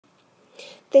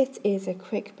This is a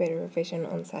quick bit of revision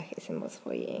on circuit symbols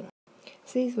for you.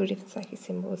 So these are all different circuit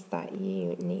symbols that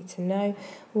you need to know.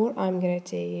 What I'm going to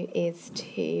do is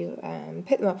to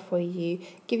put them up for you,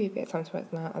 give you a bit of time to work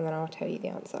them out, and then I'll tell you the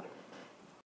answer.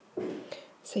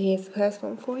 So here's the first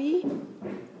one for you.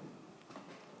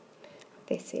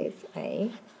 This is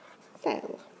a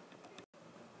cell.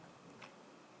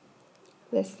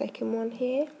 The second one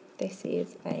here, this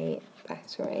is a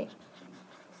battery.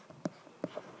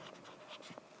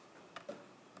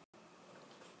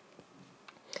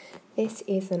 This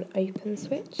is an open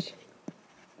switch.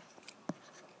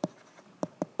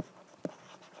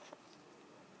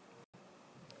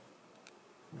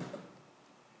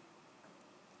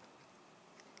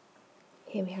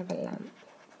 Here we have a lamp.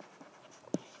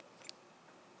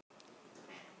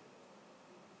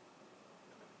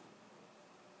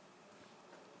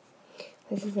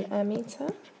 This is an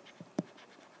ammeter.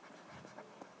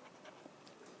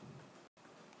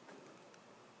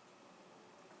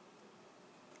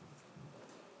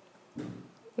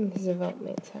 And this is a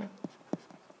voltmeter.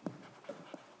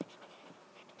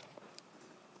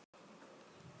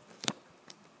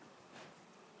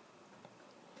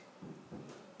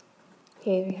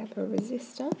 Here we have a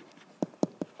resistor.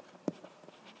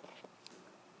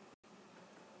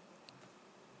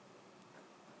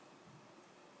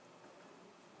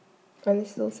 And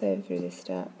this is also a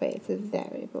resistor, but it's a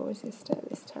variable resistor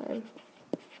this time.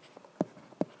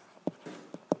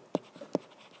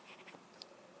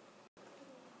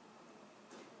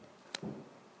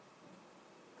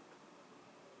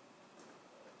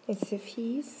 It's a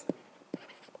fuse.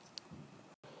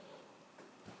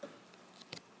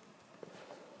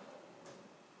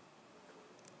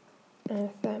 And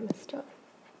a thermistor.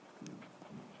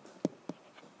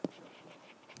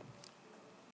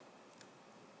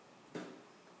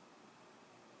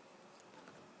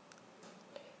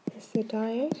 This is a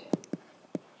diode.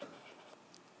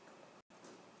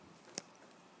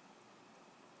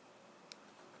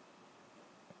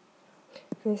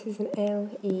 And this is an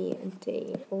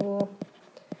LED, or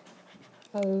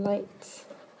a light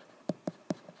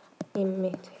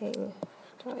emitting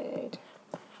diode.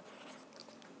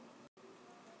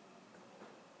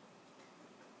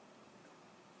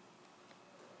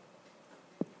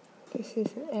 This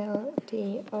is an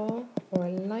LDR, or a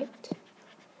light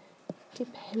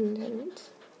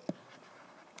dependent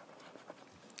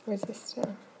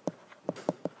resistor.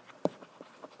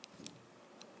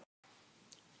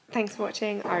 Thanks for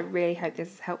watching. I really hope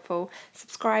this is helpful.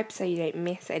 Subscribe so you don't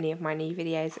miss any of my new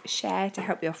videos. Share to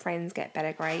help your friends get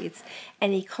better grades.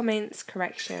 Any comments,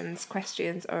 corrections,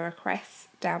 questions or requests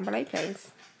down below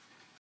please.